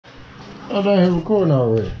I'm down here recording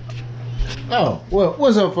already. Oh, well,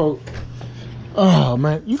 what's up, folks? Oh,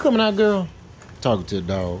 man. You coming out, girl? Talking to the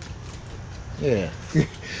dog. Yeah.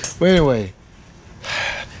 But anyway,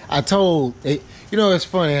 I told, you know, it's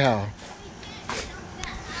funny how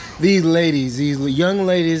these ladies, these young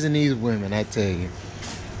ladies and these women, I tell you,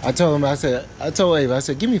 I told Ava, I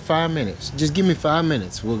said, give me 5 minutes. Just give me 5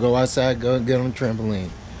 minutes. We'll go outside, go get on the trampoline.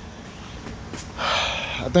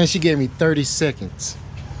 I think she gave me 30 seconds.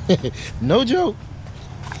 No joke.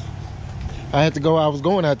 I was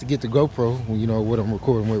going out to get the GoPro, you know, what I'm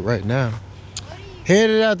recording with right now.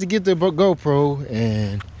 Headed out to get the GoPro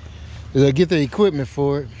and get the equipment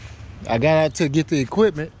for it. I got out to get the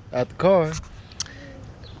equipment out the car.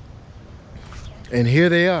 And here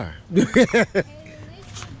they are.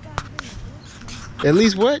 At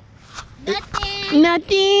least what? Nothing.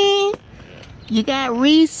 Nothing. You got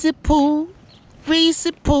Reese Poo. Reese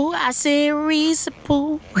Poo. I said Reese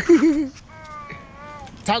Poo.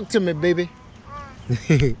 Talk to me, baby.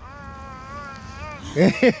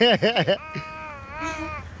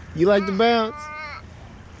 You like to bounce?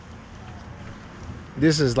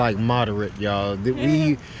 This is like moderate, y'all.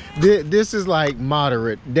 This is like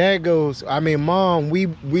moderate. Dad goes, I mean, Mom,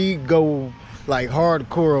 we go like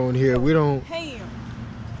hardcore on here. We don't.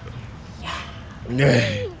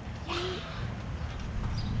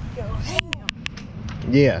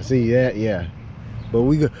 Yeah, see that, yeah. But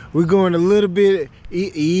we're going a little bit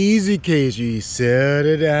easy, Casey.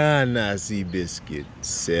 Settle down, Nazi biscuit.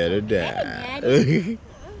 Settle down.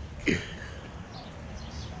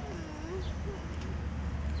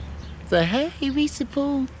 Say hey, Reese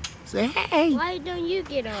Poo. Say hey. Why don't you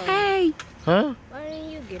get on? Hey. Huh? Why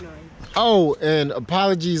don't you get on? Oh, and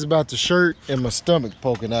apologies about the shirt and my stomach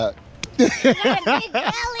poking out. You got a big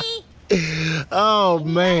belly. Oh,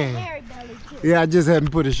 man. Hairy belly too. Yeah, I just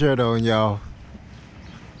hadn't put a shirt on, y'all.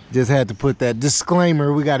 Just had to put that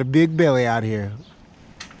disclaimer. We got a big belly out here.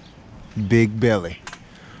 Big belly.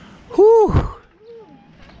 Whew.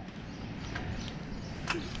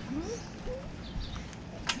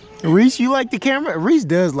 Reese, you like the camera? Reese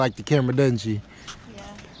does like the camera, doesn't she? Yeah.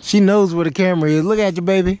 She knows where the camera is. Look at you,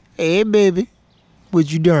 baby. Hey, baby.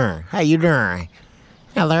 What you doing? How you doing?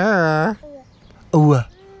 Hello. Ooh.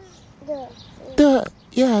 Duck.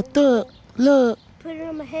 Yeah, duck. Look. Put it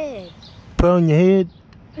on my head. Put it on your head.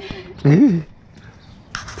 What the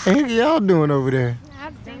heck y'all doing over there?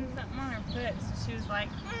 I've seen something on her foot, so she was like,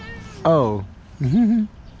 Oh.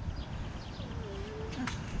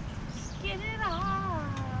 get it off.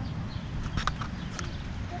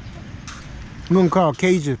 I'm gonna call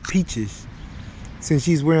Kasia Peaches since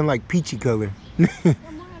she's wearing like peachy color.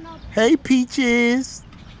 Hey, Peaches.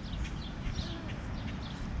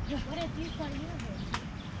 What if you put you